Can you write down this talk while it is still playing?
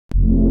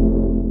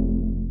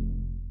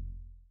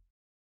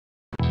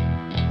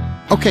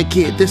Okay,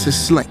 kid, this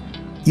is Slink.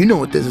 You know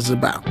what this is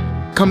about.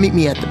 Come meet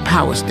me at the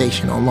power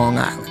station on Long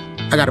Island.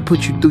 I gotta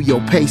put you through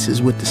your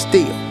paces with the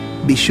steel.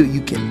 Be sure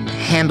you can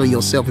handle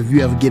yourself if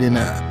you ever get in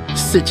a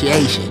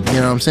situation, you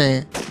know what I'm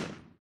saying?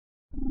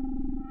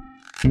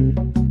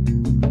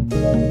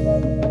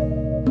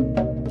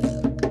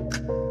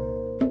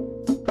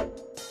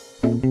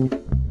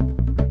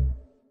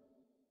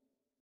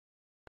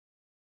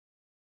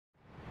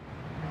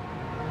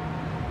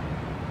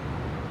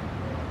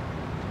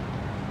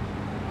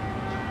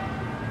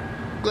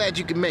 Glad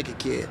you can make it,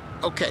 kid.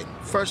 Okay,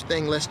 first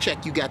thing, let's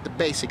check you got the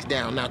basics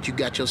down now that you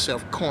got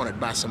yourself cornered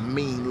by some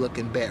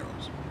mean-looking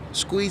barrels.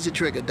 Squeeze the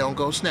trigger, don't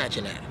go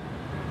snatching at it.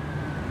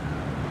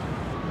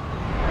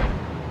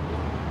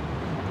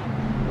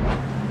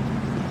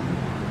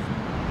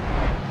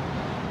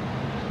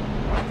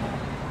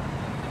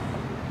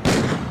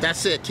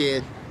 That's it,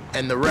 kid.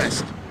 And the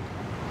rest.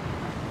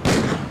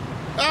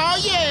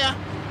 Oh, yeah!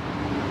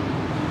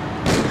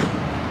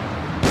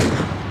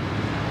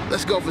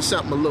 Let's go for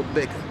something a little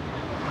bigger.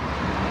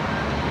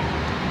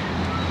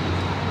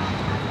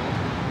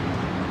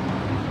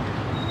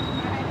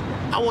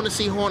 I want to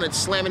see Hornets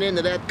slamming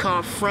into that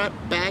car front,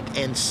 back,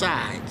 and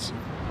sides.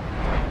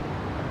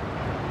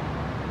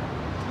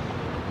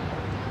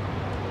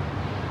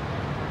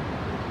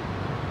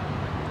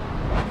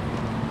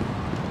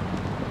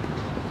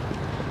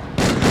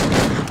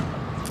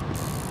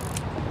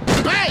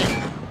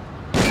 Bam!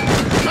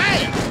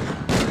 Bam!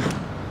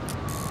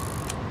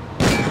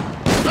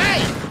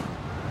 Bam!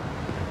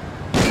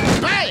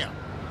 Bam!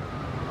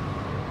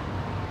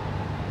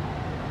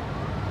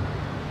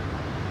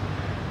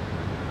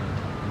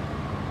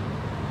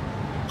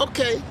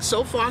 Okay,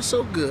 so far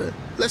so good.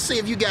 Let's see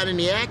if you got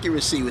any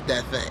accuracy with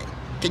that thing.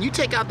 Can you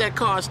take out that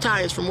car's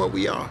tires from where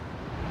we are?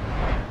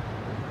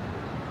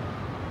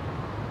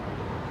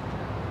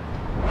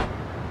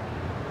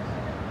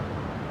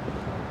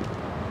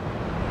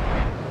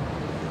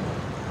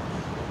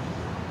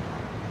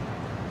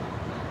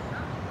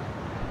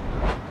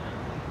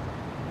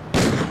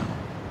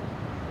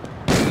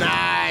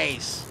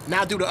 Nice!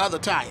 Now do the other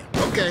tire.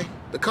 Okay,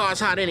 the car's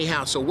hot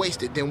anyhow, so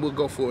waste it, then we'll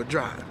go for a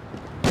drive.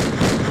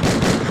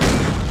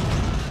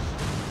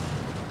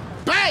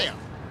 Bam!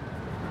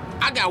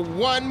 I got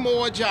one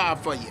more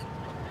job for you.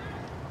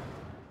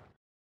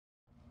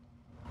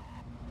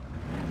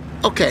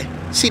 Okay,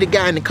 see the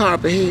guy in the car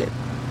up ahead?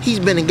 He's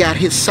been and got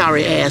his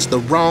sorry ass the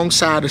wrong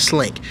side of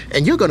Slink,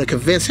 and you're gonna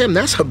convince him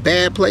that's a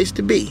bad place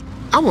to be.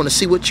 I wanna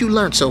see what you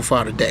learned so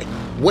far today.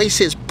 Waste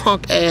his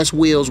punk ass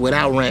wheels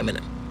without ramming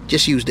him.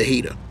 Just use the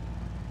heater.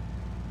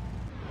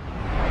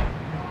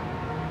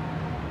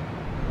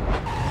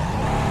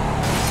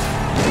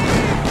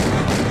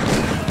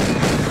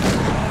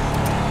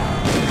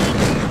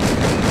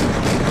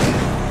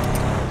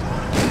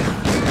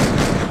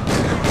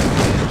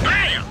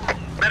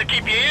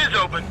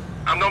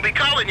 I'm gonna be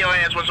calling your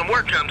ass when some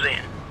work comes in.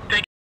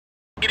 Take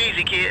it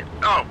easy, kid.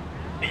 Oh,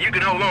 and you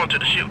can hold on to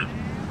the shooter.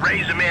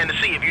 Raise the man to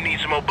see if you need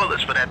some more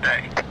bullets for that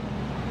thing.